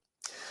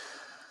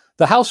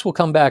The House will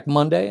come back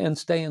Monday and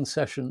stay in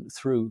session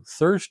through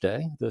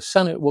Thursday. The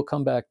Senate will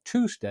come back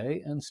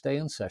Tuesday and stay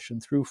in session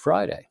through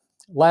Friday.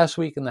 Last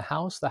week in the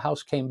House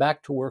came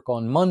back to work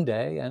on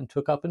Monday and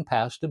took up and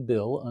passed a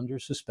bill under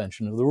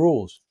suspension of the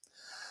rules.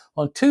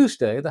 On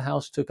Tuesday, the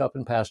House took up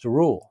and passed a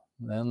rule.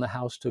 Then the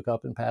House took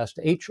up and passed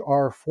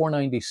H.R.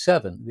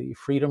 497, the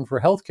Freedom for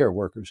Healthcare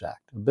Workers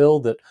Act, a bill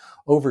that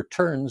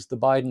overturns the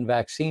Biden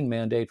vaccine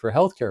mandate for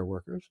healthcare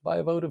workers by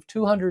a vote of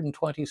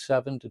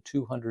 227 to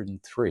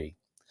 203.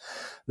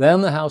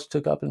 Then the House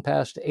took up and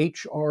passed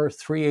H.R.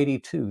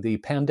 382, the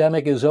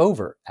Pandemic is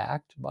Over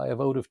Act, by a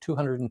vote of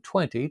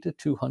 220 to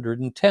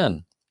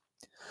 210.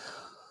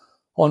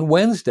 On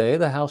Wednesday,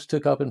 the House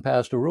took up and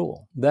passed a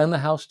rule. Then the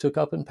House took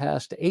up and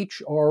passed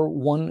H.R.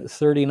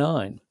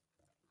 139,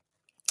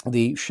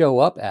 the Show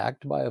Up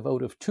Act, by a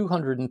vote of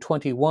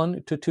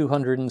 221 to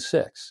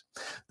 206.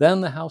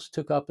 Then the House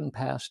took up and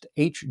passed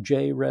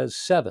H.J. Res.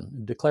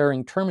 7,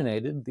 declaring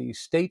terminated the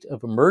state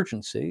of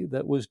emergency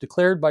that was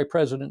declared by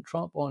President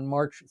Trump on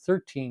March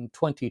 13,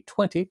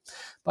 2020,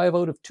 by a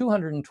vote of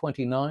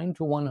 229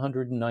 to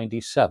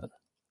 197.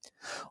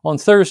 On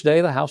Thursday,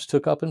 the House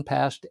took up and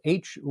passed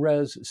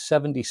H.Res.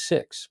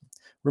 76,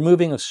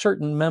 removing a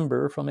certain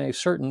member from a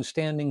certain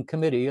standing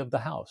committee of the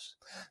House.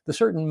 The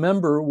certain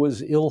member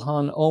was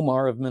Ilhan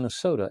Omar of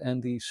Minnesota,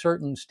 and the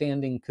certain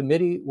standing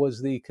committee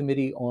was the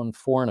Committee on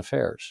Foreign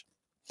Affairs.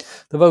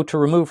 The vote to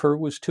remove her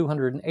was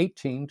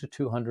 218 to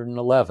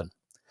 211.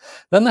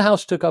 Then the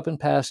House took up and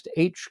passed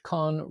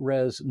H.Con.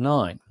 Res.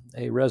 9,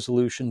 a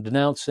resolution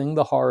denouncing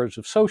the horrors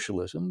of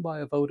socialism,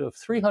 by a vote of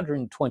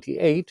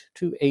 328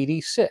 to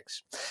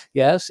 86.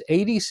 Yes,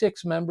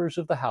 86 members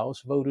of the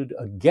House voted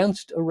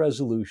against a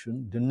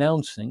resolution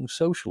denouncing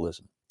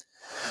socialism.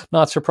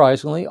 Not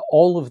surprisingly,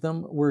 all of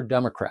them were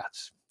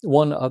Democrats.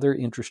 One other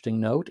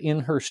interesting note, in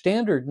her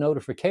standard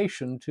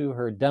notification to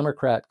her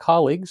Democrat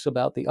colleagues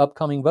about the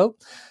upcoming vote,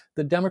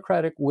 the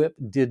Democratic whip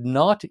did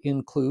not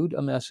include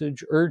a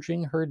message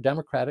urging her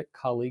Democratic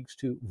colleagues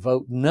to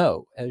vote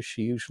no, as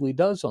she usually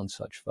does on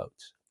such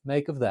votes.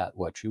 Make of that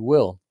what you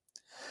will.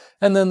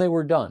 And then they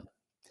were done.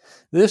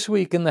 This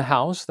week in the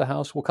House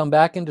will come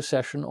back into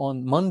session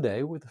on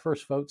Monday with the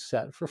first vote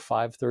set for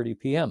 5:30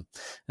 p.m.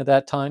 At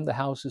that time, the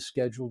House is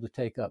scheduled to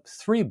take up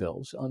 3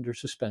 bills under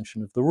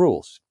suspension of the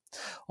rules.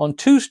 On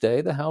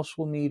Tuesday, the House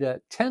will meet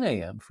at 10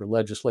 a.m. for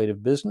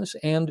legislative business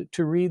and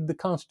to read the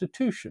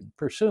Constitution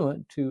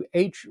pursuant to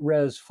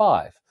H.Res.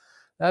 5.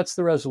 That's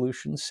the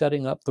resolution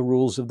setting up the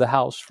rules of the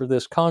House for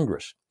this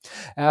Congress.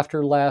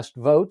 After last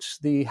votes,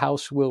 the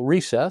House will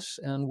recess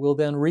and will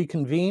then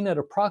reconvene at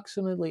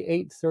approximately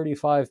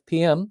 8:35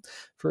 p.m.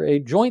 for a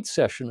joint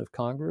session of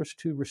Congress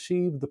to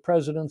receive the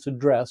President's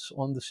address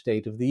on the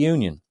State of the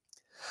Union.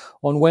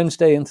 On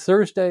Wednesday and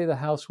Thursday, the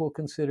House will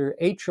consider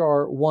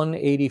H.R.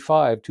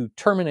 185 to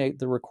terminate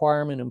the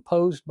requirement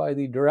imposed by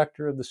the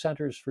Director of the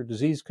Centers for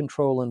Disease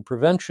Control and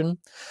Prevention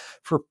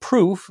for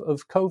proof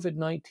of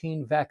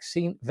COVID-19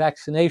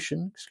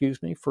 vaccination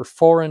for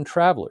foreign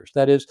travelers.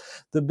 That is,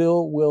 the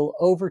bill will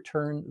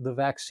overturn the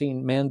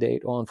vaccine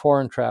mandate on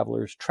foreign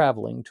travelers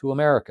traveling to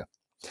America.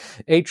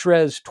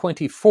 H.Res.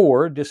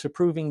 24,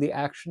 disapproving the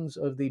actions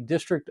of the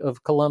District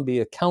of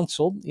Columbia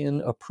Council in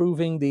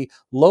approving the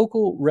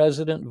Local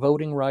Resident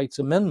Voting Rights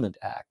Amendment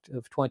Act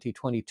of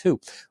 2022,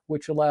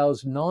 which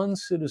allows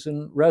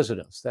non-citizen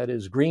residents, that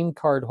is, green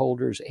card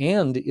holders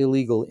and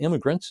illegal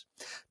immigrants,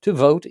 to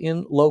vote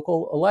in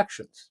local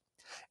elections.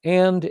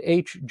 And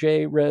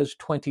H.J. Res.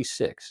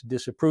 26,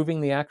 disapproving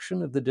the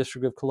action of the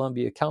District of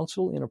Columbia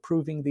Council in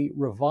approving the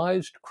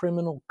Revised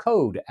Criminal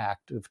Code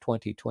Act of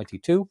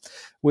 2022,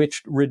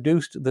 which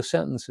reduced the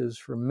sentences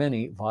for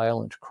many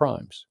violent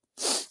crimes.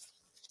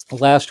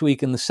 Last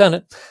week in the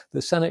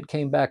Senate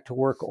came back to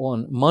work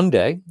on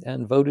Monday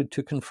and voted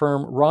to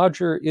confirm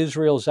Roger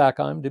Israel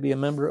Zakheim to be a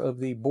member of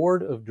the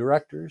Board of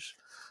Directors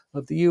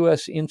of the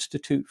U.S.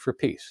 Institute for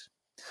Peace.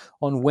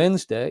 On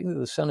Wednesday,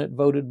 the Senate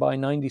voted by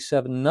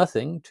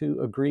 97-0 to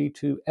agree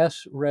to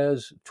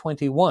S.Res.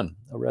 21,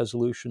 a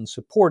resolution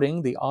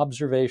supporting the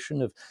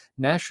observation of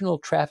National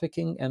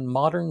Trafficking and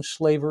Modern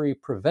Slavery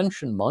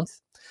Prevention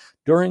Month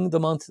during the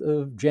month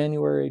of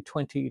January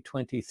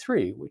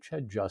 2023, which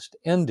had just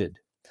ended.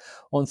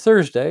 On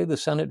Thursday, the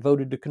Senate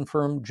voted to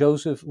confirm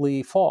Joseph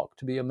Lee Falk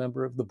to be a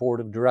member of the Board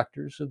of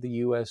Directors of the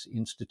U.S.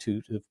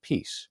 Institute of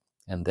Peace.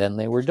 And then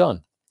they were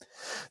done.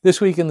 This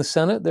week in the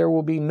Senate, there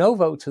will be no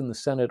votes in the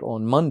Senate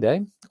on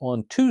Monday.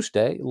 On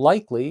Tuesday,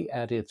 likely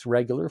at its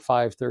regular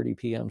 5:30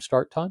 p.m.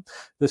 start time,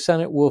 the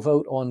Senate will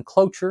vote on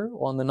cloture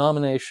on the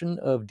nomination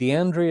of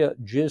Deandria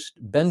Gist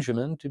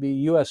Benjamin to be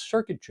U.S.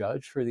 Circuit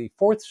Judge for the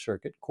Fourth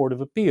Circuit Court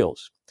of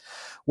Appeals.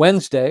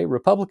 Wednesday,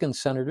 Republican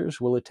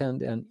senators will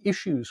attend an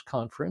issues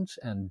conference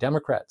and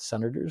Democrat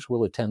senators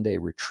will attend a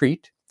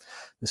retreat.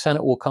 The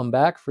Senate will come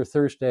back for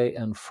Thursday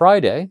and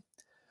Friday,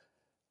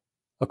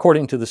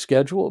 according to the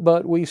schedule,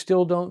 but we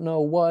still don't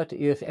know what,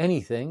 if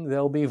anything,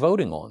 they'll be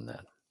voting on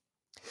then.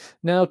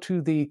 Now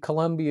to the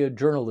Columbia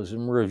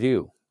Journalism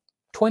Review.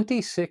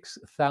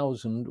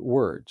 26,000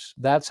 words.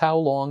 That's how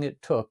long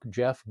it took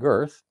Jeff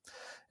Gerth,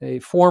 a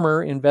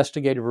former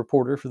investigative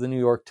reporter for the New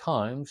York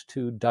Times,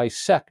 to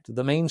dissect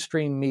the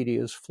mainstream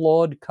media's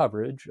flawed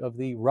coverage of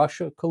the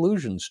Russia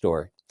collusion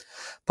story.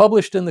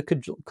 Published in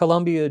the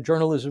Columbia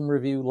Journalism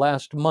Review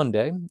last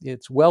Monday,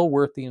 it's well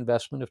worth the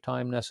investment of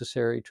time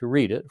necessary to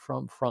read it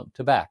from front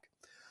to back.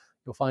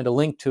 You'll find a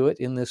link to it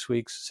in this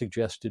week's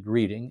suggested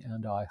reading,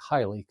 and I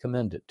highly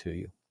commend it to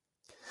you.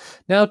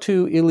 Now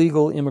to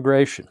illegal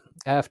immigration.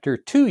 After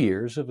 2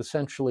 years of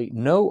essentially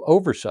no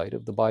oversight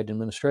of the Biden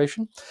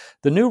administration,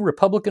 the new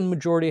Republican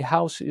majority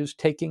House is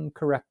taking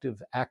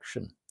corrective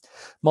action.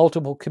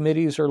 Multiple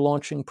committees are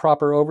launching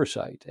proper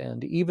oversight,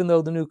 and even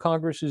though the new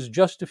Congress is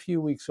just a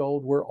few weeks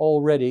old, we're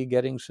already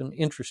getting some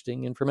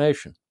interesting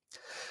information.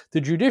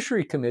 The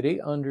Judiciary Committee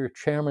under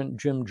Chairman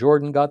Jim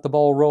Jordan got the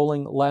ball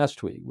rolling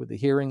last week with a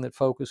hearing that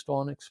focused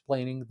on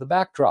explaining the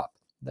backdrop.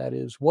 That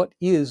is, what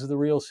is the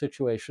real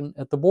situation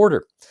at the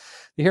border?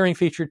 The hearing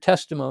featured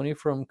testimony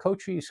from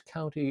Cochise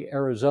County,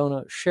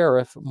 Arizona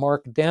Sheriff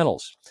Mark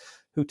Daniels,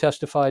 who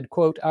testified,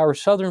 quote, "Our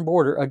southern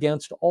border,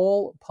 against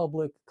all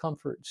public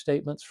comfort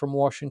statements from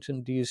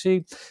Washington,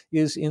 D.C.,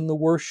 is in the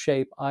worst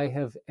shape I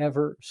have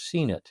ever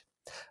seen it.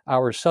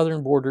 Our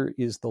southern border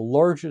is the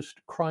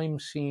largest crime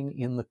scene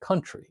in the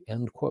country,"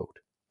 end quote.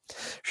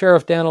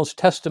 Sheriff Daniels'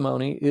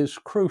 testimony is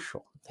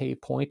crucial. He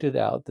pointed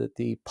out that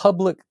the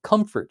public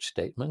comfort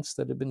statements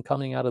that have been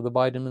coming out of the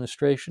Biden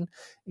administration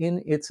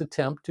in its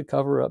attempt to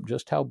cover up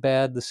just how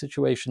bad the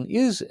situation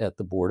is at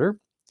the border.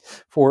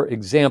 For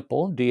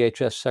example,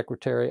 DHS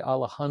Secretary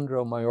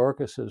Alejandro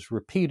Mayorkas's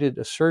repeated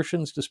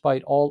assertions,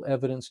 despite all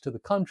evidence to the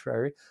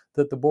contrary,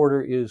 that the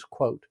border is,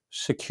 quote,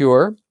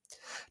 secure.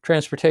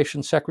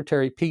 Transportation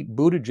Secretary Pete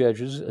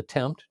Buttigieg's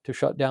attempt to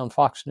shut down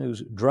Fox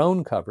News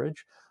drone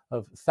coverage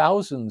of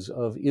thousands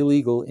of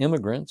illegal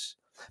immigrants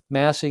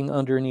massing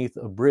underneath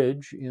a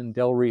bridge in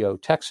Del Rio,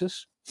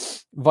 Texas.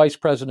 Vice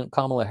President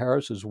Kamala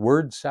Harris's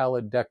word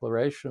salad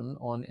declaration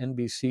on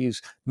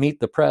NBC's Meet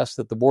the Press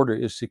that the border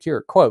is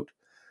secure. Quote,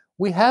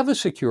 "We have a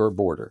secure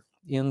border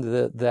in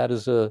that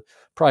is a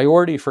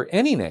priority for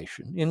any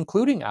nation,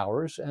 including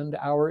ours and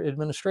our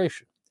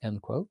administration,"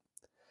 end quote.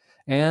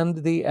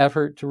 And the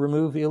effort to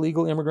remove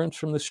illegal immigrants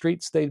from the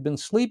streets they'd been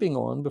sleeping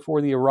on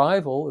before the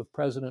arrival of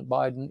President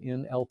Biden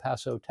in El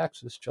Paso,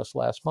 Texas, just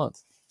last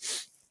month.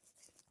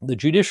 The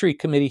Judiciary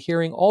Committee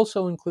hearing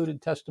also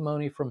included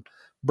testimony from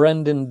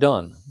Brendan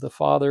Dunn, the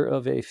father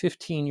of a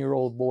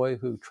 15-year-old boy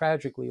who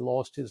tragically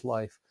lost his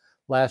life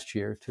last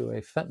year to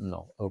a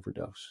fentanyl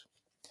overdose.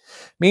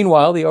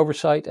 Meanwhile, the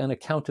Oversight and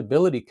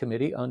Accountability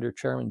Committee under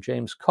Chairman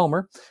James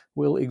Comer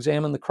will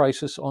examine the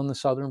crisis on the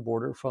southern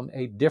border from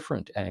a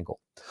different angle.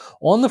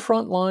 On the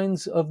front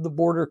lines of the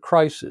border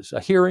crisis, a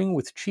hearing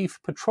with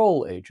Chief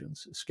Patrol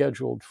agents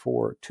scheduled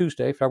for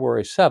Tuesday,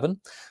 February 7,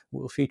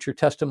 will feature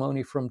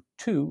testimony from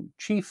 2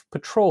 Chief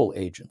Patrol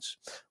agents,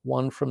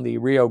 one from the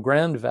Rio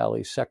Grande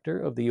Valley sector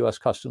of the U.S.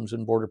 Customs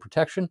and Border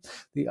Protection,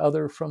 the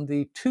other from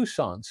the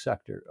Tucson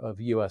sector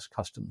of U.S.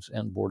 Customs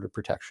and Border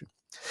Protection.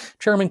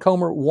 Chairman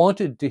Comer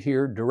wanted to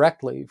hear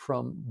directly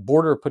from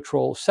Border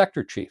Patrol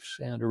sector chiefs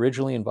and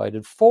originally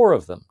invited 4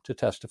 of them to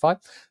testify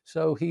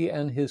so he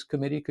and his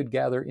committee could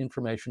gather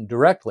information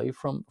directly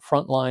from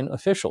frontline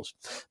officials.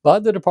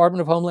 But the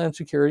Department of Homeland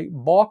Security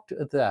balked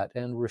at that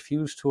and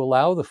refused to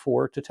allow the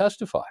 4 to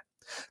testify.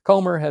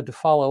 Comer had to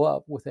follow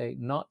up with a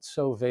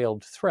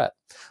not-so-veiled threat: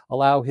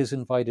 allow his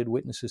invited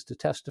witnesses to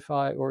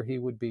testify or he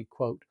would be,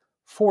 quote,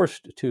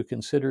 forced to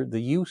consider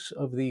the use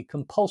of the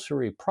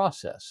compulsory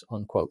process,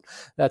 unquote.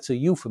 That's a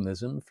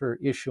euphemism for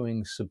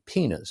issuing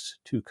subpoenas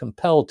to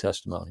compel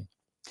testimony.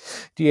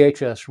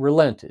 DHS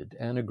relented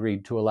and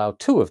agreed to allow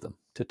 2 of them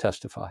to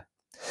testify.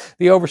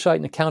 The Oversight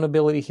and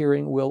Accountability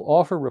hearing will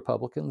offer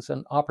Republicans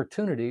an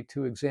opportunity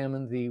to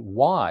examine the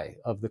why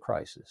of the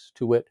crisis,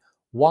 to wit,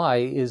 why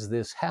is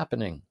this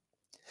happening?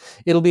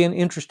 It'll be an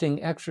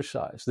interesting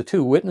exercise. The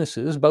 2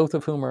 witnesses, both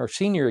of whom are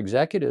senior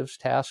executives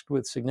tasked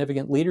with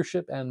significant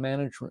leadership and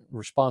management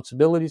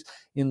responsibilities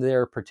in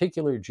their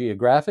particular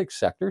geographic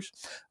sectors,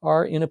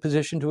 are in a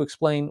position to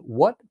explain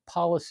what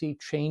policy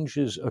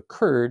changes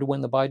occurred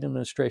when the Biden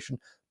administration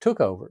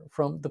took over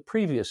from the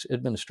previous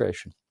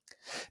administration.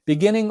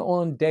 Beginning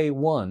on day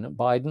 1,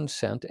 Biden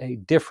sent a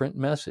different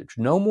message.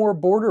 No more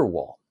border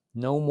wall.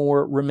 No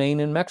more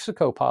Remain in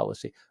Mexico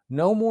policy.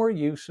 No more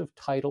use of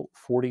Title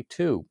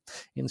 42.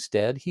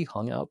 Instead, he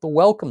hung out the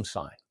welcome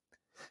sign.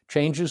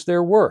 Changes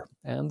there were,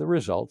 and the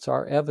results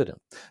are evident.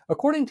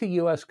 According to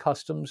U.S.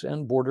 Customs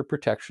and Border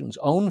Protection's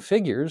own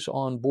figures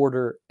on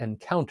border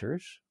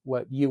encounters,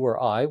 what you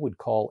or I would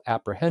call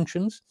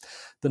apprehensions,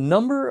 the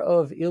number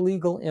of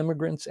illegal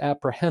immigrants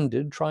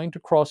apprehended trying to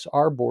cross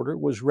our border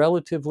was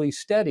relatively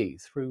steady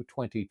through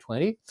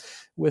 2020,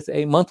 with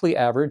a monthly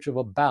average of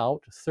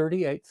about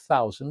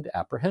 38,000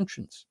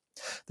 apprehensions.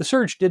 The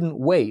surge didn't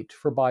wait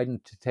for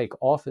Biden to take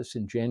office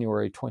in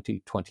January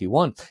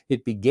 2021.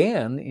 It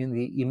began in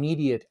the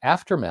immediate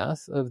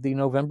aftermath of the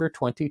November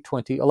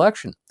 2020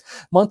 election.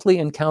 Monthly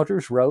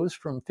encounters rose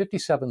from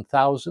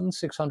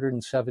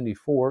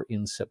 57,674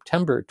 in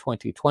September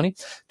 2020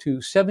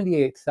 to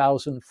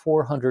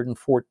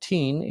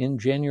 78,414 in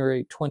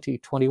January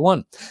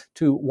 2021,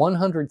 to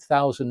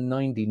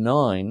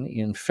 100,099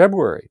 in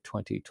February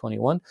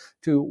 2021,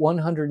 to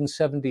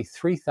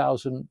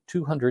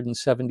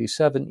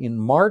 173,277 in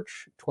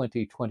March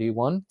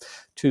 2021,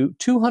 to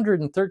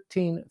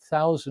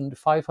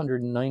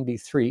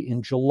 213,593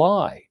 in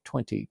July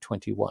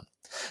 2021.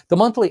 The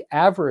monthly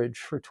average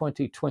for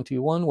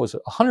 2021 was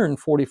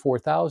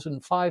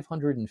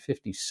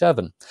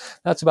 144,557.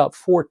 That's about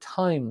 4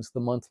 times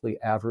the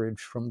monthly average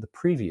from the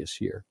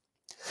previous year.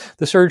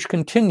 The surge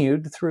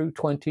continued through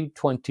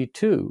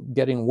 2022,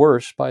 getting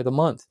worse by the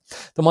month.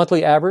 The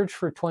monthly average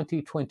for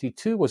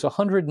 2022 was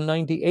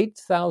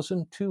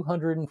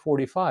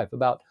 198,245,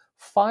 about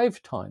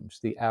 5 times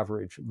the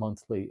average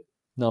monthly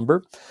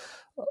number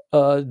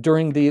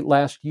during the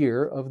last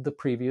year of the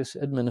previous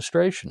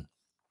administration.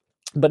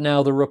 But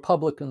now the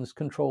Republicans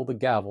control the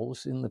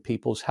gavels in the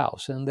people's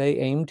house, and they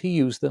aim to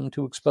use them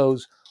to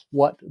expose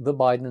what the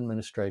Biden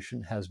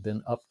administration has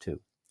been up to.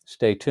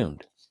 Stay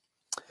tuned.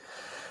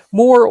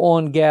 More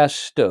on gas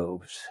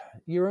stoves.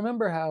 You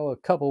remember how a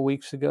couple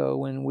weeks ago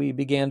when we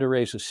began to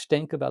raise a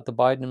stink about the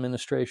Biden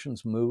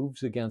administration's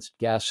moves against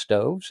gas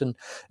stoves, and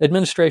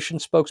administration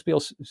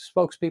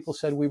spokespeople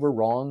said we were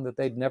wrong, that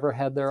they'd never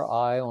had their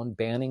eye on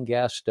banning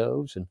gas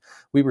stoves, and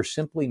we were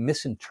simply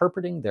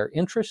misinterpreting their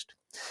interest?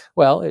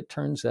 Well, it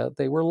turns out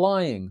they were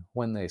lying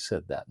when they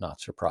said that, not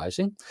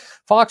surprising.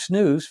 Fox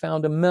News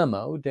found a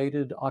memo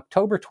dated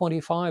October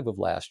 25 of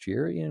last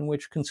year in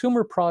which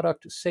Consumer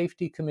Product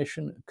Safety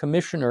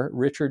Commissioner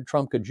Richard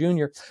Trumka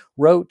Jr.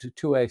 wrote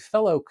to a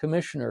fellow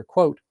commissioner,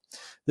 quote,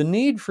 "The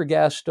need for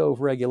gas stove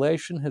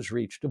regulation has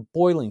reached a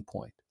boiling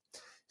point.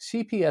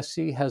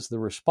 CPSC has the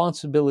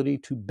responsibility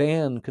to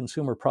ban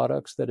consumer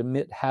products that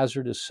emit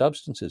hazardous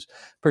substances,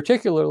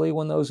 particularly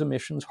when those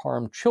emissions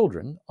harm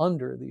children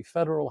under the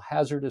Federal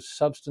Hazardous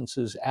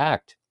Substances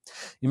Act.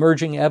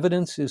 Emerging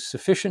evidence is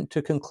sufficient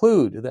to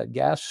conclude that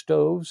gas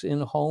stoves in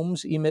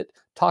homes emit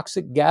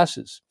toxic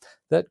gases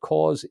that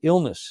cause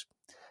illness,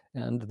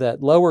 and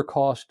that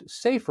lower-cost,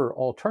 safer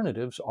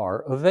alternatives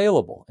are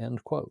available,"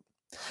 end quote.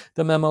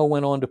 The memo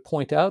went on to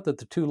point out that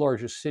the 2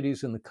 largest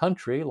cities in the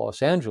country,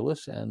 Los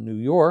Angeles and New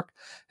York,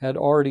 had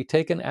already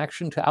taken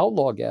action to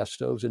outlaw gas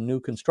stoves in new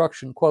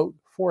construction, quote,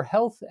 "for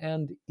health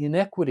and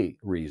inequity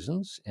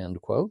reasons,"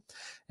 end quote,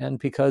 and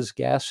because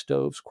gas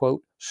stoves,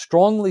 quote,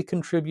 "strongly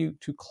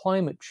contribute to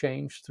climate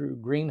change through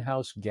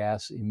greenhouse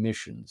gas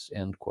emissions,"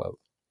 end quote.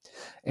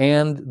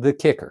 And the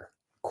kicker,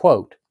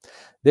 quote,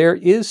 "There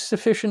is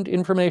sufficient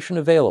information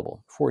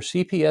available for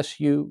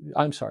CPSC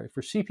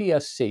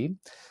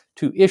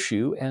to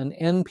issue an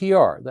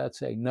NPR,"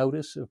 that's a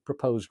Notice of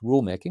Proposed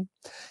Rulemaking,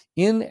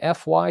 "in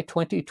FY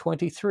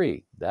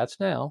 2023, that's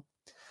now,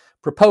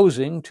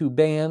 proposing to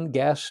ban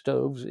gas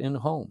stoves in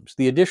homes.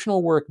 The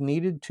additional work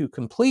needed to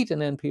complete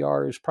an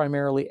NPR is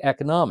primarily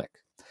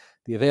economic.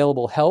 The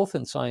available health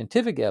and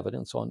scientific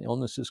evidence on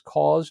illnesses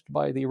caused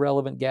by the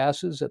relevant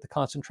gases at the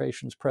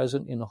concentrations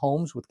present in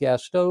homes with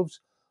gas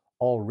stoves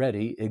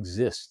already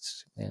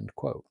exists," end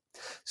quote.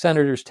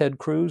 Senators Ted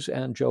Cruz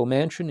and Joe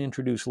Manchin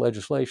introduced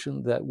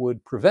legislation that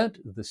would prevent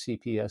the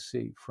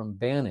CPSC from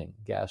banning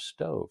gas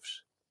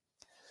stoves.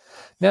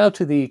 Now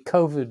to the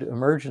COVID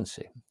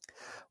emergency.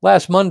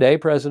 Last Monday,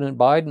 President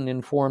Biden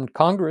informed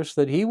Congress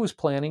that he was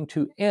planning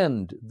to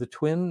end the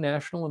twin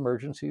national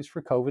emergencies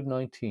for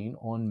COVID-19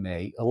 on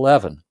May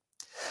 11.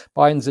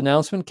 Biden's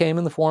announcement came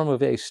in the form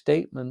of a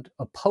statement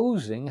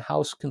opposing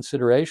House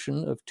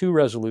consideration of 2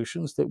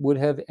 resolutions that would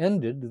have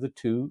ended the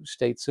 2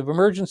 states of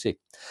emergency.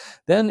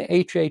 Then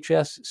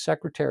HHS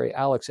Secretary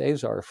Alex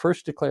Azar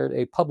first declared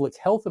a public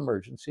health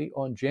emergency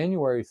on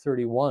January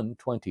 31,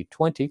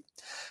 2020.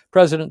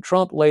 President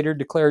Trump later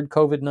declared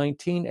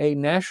COVID-19 a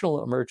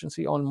national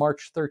emergency on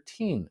March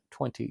 13,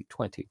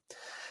 2020.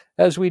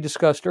 As we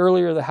discussed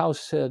earlier, the House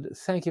said,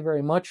 "Thank you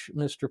very much,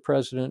 Mr.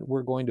 President.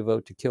 We're going to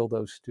vote to kill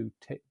those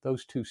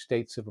two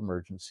states of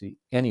emergency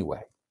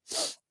anyway."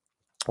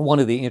 One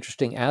of the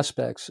interesting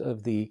aspects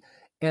of the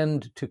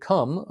end to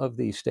come of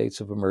these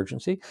states of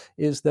emergency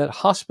is that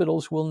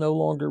hospitals will no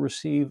longer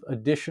receive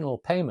additional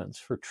payments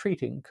for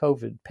treating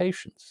COVID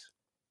patients.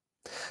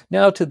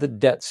 Now to the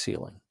debt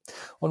ceiling.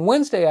 On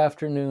Wednesday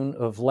afternoon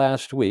of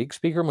last week,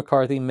 Speaker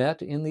McCarthy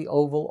met in the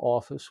Oval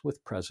Office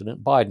with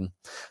President Biden.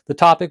 The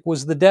topic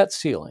was the debt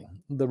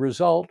ceiling. The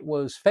result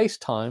was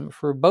FaceTime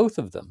for both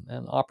of them,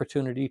 an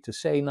opportunity to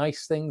say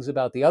nice things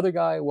about the other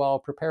guy while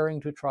preparing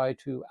to try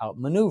to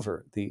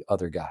outmaneuver the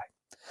other guy.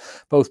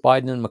 Both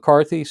Biden and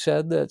McCarthy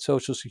said that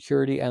Social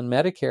Security and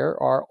Medicare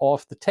are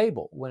off the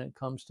table when it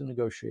comes to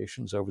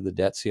negotiations over the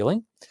debt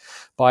ceiling.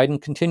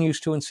 Biden continues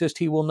to insist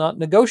he will not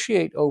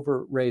negotiate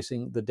over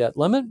raising the debt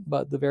limit,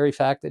 but the very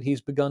fact that he's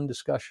begun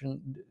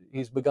discussions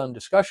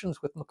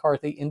with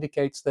McCarthy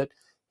indicates that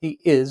he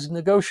is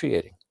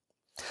negotiating.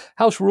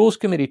 House Rules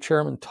Committee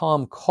Chairman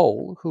Tom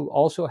Cole, who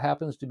also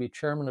happens to be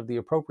chairman of the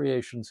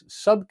Appropriations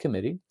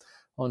Subcommittee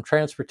on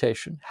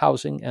Transportation,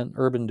 Housing, and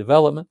Urban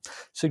Development,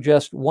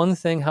 suggests one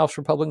thing House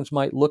Republicans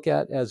might look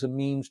at as a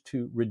means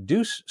to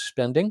reduce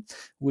spending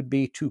would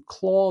be to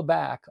claw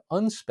back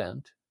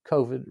unspent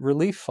COVID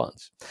relief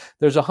funds.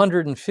 There's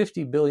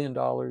 $150 billion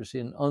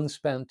in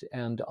unspent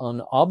and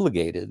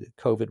unobligated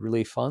COVID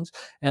relief funds,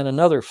 and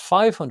another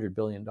 $500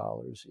 billion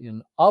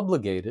in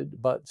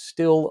obligated but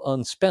still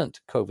unspent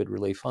COVID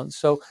relief funds.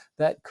 So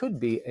that could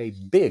be a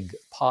big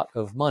pot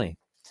of money.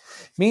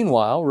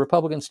 Meanwhile,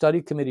 Republican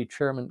Study Committee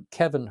Chairman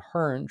Kevin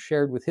Hern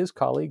shared with his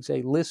colleagues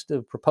a list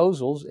of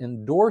proposals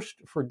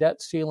endorsed for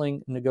debt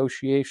ceiling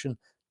negotiation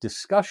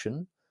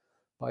discussion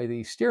by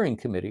the steering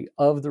committee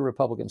of the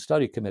Republican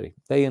Study Committee.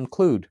 They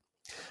include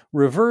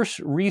reverse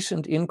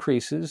recent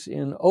increases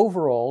in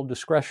overall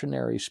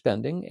discretionary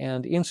spending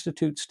and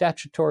institute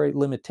statutory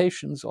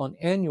limitations on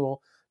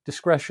annual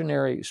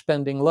discretionary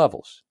spending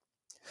levels.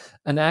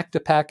 Enact a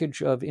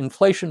package of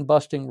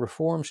inflation-busting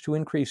reforms to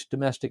increase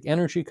domestic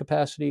energy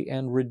capacity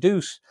and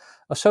reduce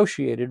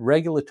associated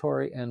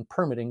regulatory and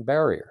permitting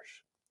barriers.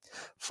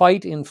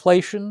 Fight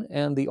inflation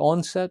and the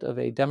onset of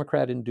a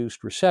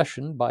Democrat-induced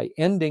recession by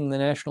ending the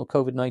national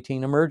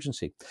COVID-19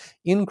 emergency,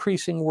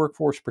 increasing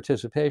workforce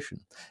participation,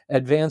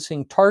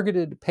 advancing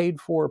targeted,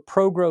 paid-for,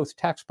 pro-growth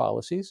tax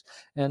policies,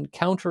 and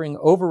countering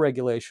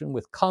overregulation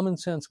with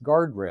common-sense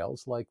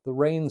guardrails like the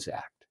REINS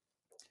Act.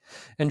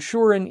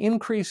 Ensure an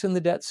increase in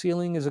the debt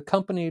ceiling is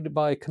accompanied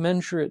by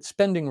commensurate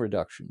spending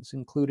reductions,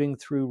 including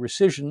through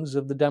rescissions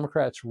of the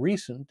Democrats'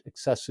 recent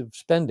excessive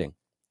spending.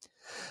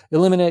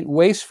 Eliminate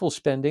wasteful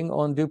spending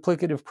on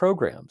duplicative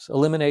programs.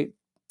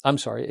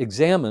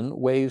 Examine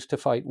ways to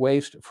fight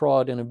waste,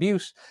 fraud, and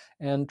abuse,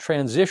 and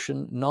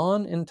transition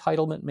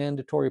non-entitlement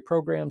mandatory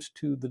programs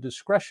to the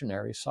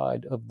discretionary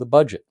side of the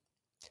budget.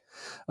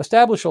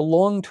 Establish a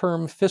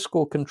long-term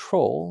fiscal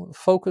control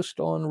focused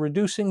on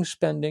reducing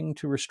spending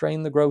to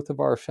restrain the growth of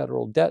our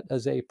federal debt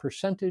as a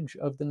percentage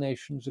of the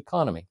nation's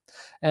economy.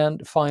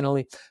 And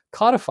finally,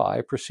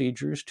 codify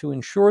procedures to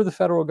ensure the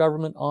federal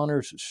government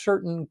honors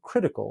certain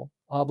critical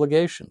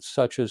obligations,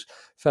 such as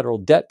federal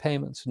debt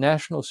payments,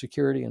 national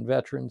security and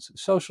veterans,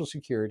 Social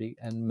Security,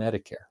 and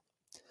Medicare.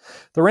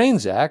 The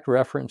REINS Act,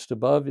 referenced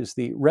above, is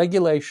the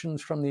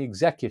Regulations from the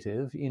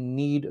Executive in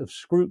Need of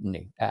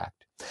Scrutiny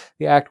Act.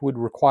 The act would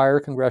require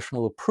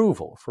congressional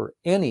approval for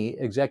any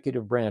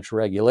executive branch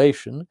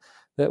regulation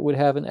that would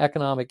have an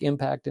economic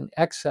impact in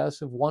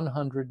excess of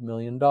 $100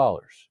 million.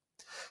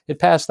 It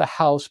passed the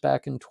House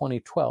back in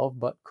 2012,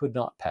 but could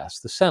not pass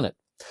the Senate.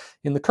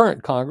 In the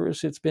current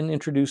Congress, it's been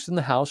introduced in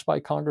the House by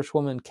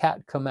Congresswoman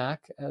Kat Cammack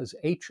as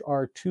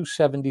H.R.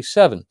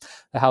 277.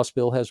 The House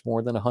bill has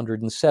more than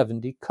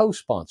 170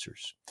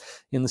 co-sponsors.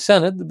 In the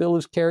Senate, the bill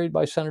is carried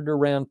by Senator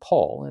Rand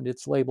Paul, and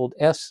it's labeled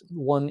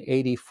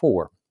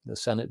S-184. The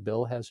Senate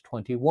bill has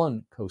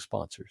 21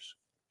 co-sponsors.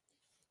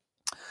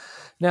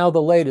 Now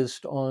the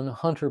latest on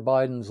Hunter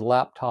Biden's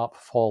laptop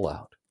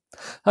fallout.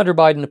 Hunter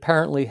Biden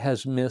apparently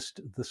has missed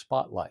the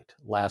spotlight.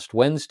 Last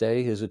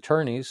Wednesday, his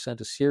attorneys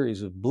sent a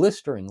series of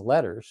blistering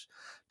letters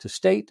to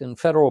state and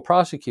federal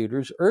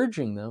prosecutors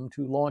urging them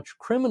to launch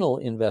criminal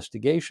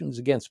investigations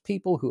against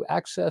people who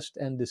accessed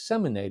and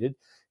disseminated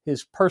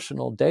his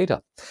personal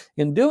data.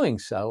 In doing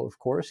so, of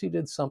course, he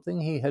did something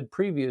he had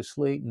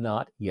previously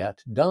not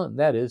yet done.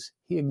 That is,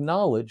 he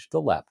acknowledged the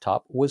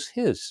laptop was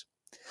his.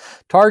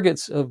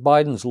 Targets of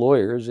Biden's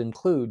lawyers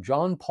include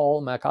John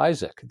Paul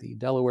MacIsaac, the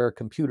Delaware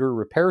computer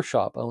repair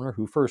shop owner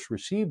who first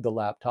received the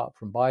laptop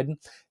from Biden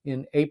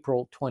in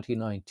April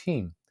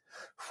 2019,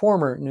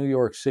 former New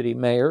York City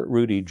Mayor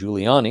Rudy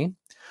Giuliani,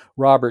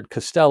 Robert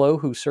Costello,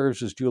 who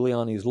serves as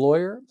Giuliani's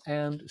lawyer,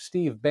 and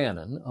Steve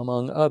Bannon,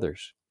 among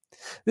others.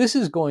 This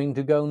is going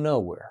to go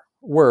nowhere.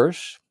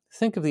 Worse,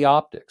 think of the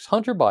optics.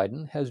 Hunter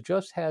Biden has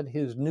just had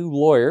his new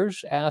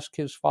lawyers ask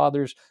his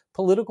father's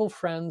political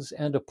friends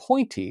and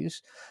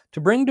appointees to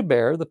bring to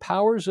bear the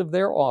powers of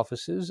their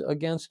offices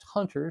against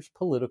Hunter's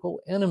political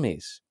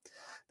enemies.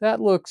 That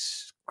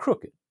looks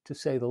crooked, to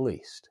say the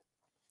least.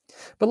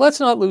 But let's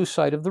not lose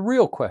sight of the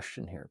real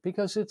question here,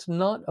 because it's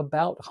not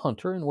about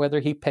Hunter and whether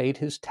he paid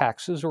his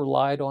taxes or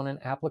lied on an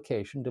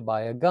application to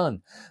buy a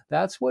gun.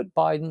 That's what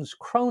Biden's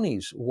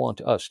cronies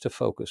want us to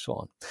focus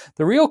on.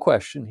 The real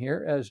question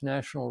here, as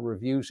National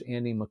Review's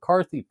Andy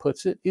McCarthy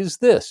puts it, is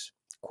this,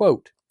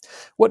 quote,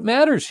 "What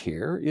matters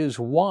here is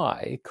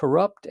why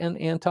corrupt and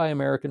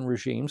anti-American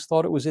regimes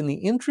thought it was in the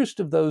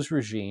interest of those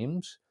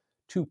regimes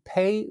to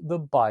pay the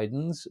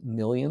Bidens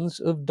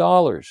millions of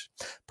dollars.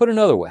 Put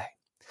another way,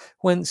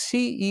 when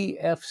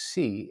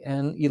CEFC,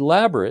 an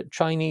elaborate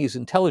Chinese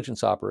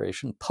intelligence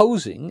operation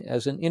posing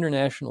as an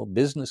international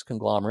business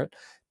conglomerate,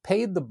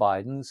 paid the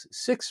Bidens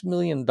 $6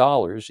 million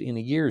in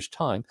a year's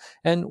time,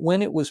 and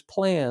when it was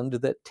planned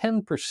that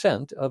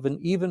 10% of an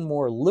even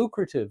more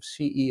lucrative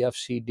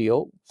CEFC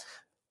deal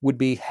would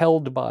be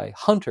held by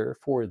Hunter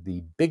for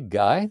the big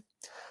guy,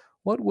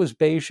 what was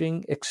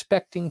Beijing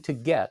expecting to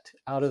get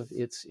out of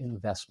its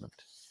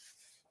investment?"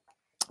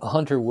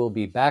 Hunter will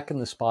be back in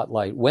the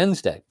spotlight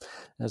Wednesday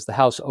as the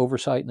House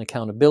Oversight and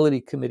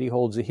Accountability Committee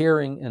holds a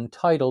hearing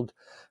entitled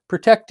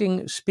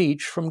Protecting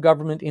Speech from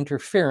Government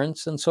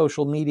Interference and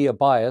Social Media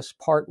Bias,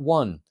 Part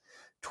 1.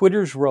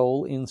 Twitter's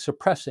role in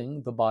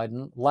suppressing the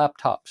Biden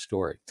laptop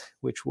story,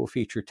 which will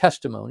feature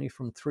testimony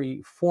from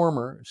 3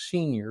 former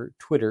senior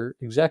Twitter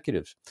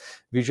executives.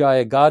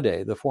 Vijaya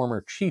Gadde, the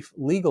former chief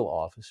legal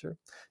officer,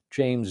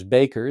 James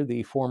Baker,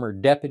 the former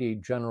deputy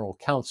general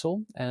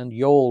counsel, and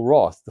Yoel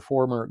Roth, the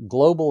former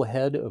global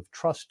head of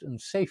trust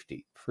and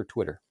safety for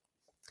Twitter.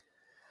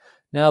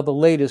 Now, the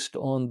latest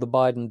on the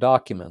Biden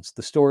documents,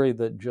 the story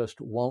that just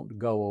won't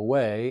go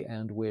away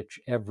and which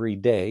every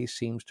day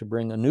seems to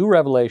bring a new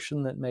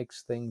revelation that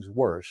makes things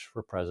worse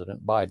for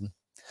President Biden.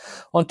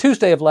 On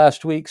Tuesday of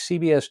last week,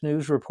 CBS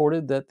News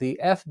reported that the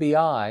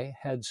FBI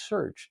had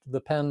searched the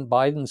Penn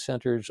Biden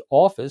Center's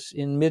office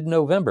in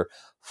mid-November,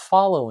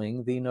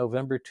 following the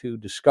November 2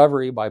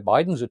 discovery by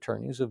Biden's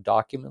attorneys of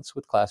documents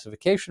with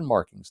classification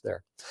markings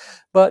there.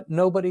 But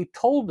nobody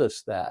told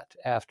us that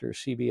after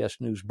CBS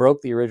News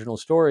broke the original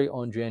story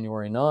on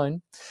January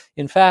 9.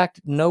 In fact,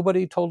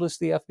 nobody told us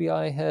the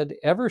FBI had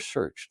ever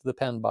searched the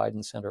Penn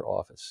Biden Center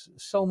office.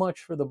 So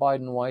much for the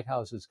Biden White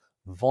House's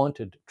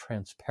vaunted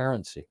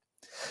transparency.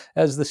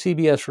 As the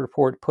CBS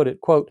report put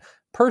it, quote,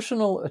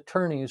 personal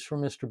attorneys for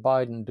Mr.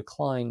 Biden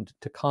declined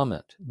to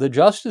comment. The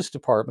Justice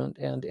Department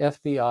and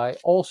FBI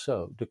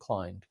also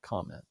declined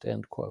comment,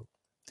 end quote.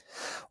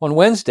 On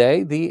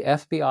Wednesday, the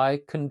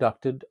FBI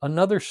conducted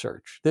another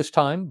search, this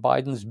time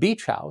Biden's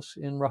beach house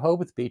in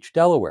Rehoboth Beach,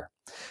 Delaware.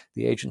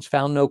 The agents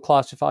found no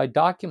classified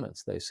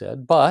documents, they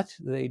said, but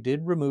they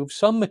did remove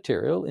some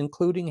material,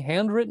 including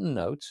handwritten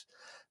notes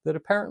that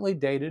apparently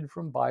dated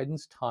from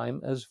Biden's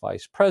time as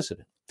vice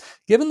president.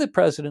 Given that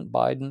President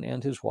Biden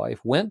and his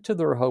wife went to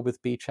the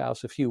Rehoboth Beach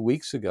house a few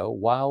weeks ago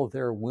while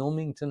their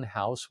Wilmington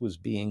house was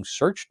being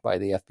searched by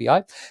the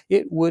FBI,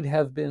 it would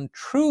have been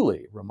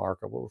truly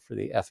remarkable for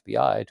the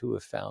FBI to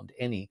have found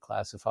any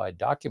classified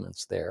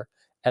documents there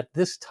at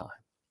this time.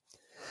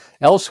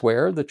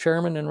 Elsewhere, the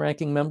chairman and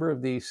ranking member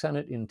of the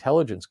Senate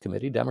Intelligence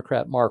Committee,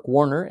 Democrat Mark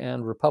Warner,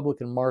 and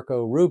Republican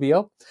Marco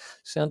Rubio,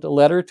 sent a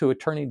letter to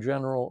Attorney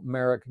General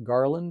Merrick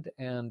Garland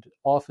and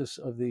Office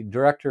of the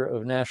Director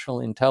of National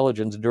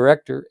Intelligence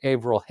Director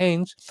Avril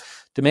Haines,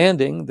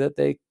 demanding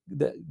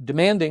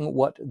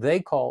what they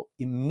call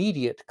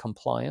immediate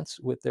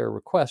compliance with their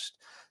request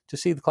to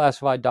see the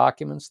classified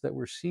documents that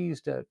were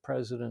seized at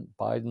President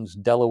Biden's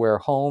Delaware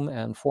home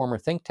and former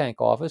think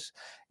tank office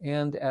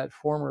and at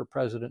former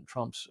President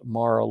Trump's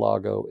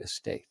Mar-a-Lago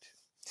estate.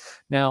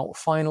 Now,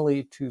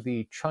 finally, to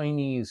the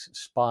Chinese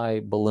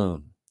spy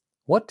balloon.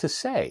 What to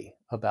say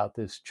about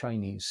this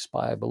Chinese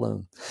spy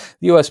balloon?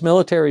 The U.S.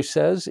 military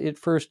says it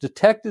first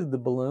detected the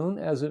balloon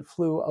as it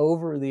flew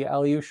over the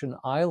Aleutian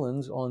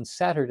Islands on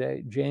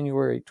Saturday,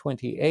 January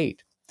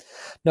 28.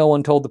 No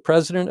one told the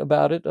president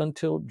about it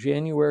until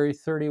January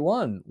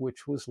 31,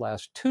 which was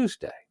last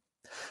Tuesday.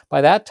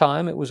 By that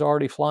time, it was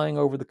already flying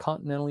over the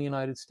continental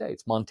United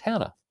States,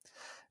 Montana.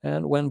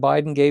 And when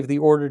Biden gave the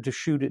order to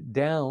shoot it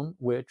down,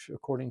 which,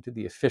 according to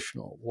the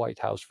official White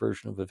House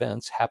version of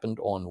events, happened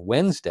on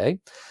Wednesday,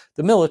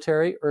 the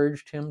military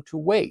urged him to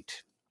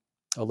wait,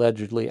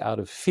 allegedly out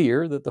of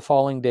fear that the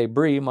falling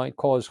debris might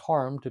cause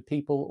harm to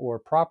people or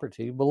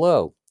property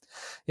below.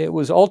 It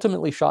was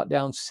ultimately shot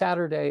down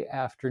Saturday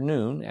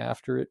afternoon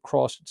after it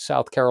crossed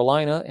South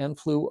Carolina and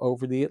flew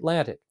over the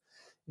Atlantic.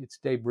 Its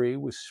debris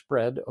was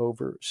spread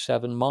over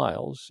 7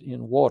 miles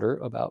in water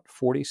about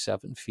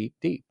 47 feet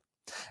deep.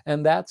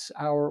 And that's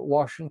our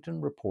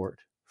Washington report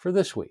for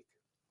this week.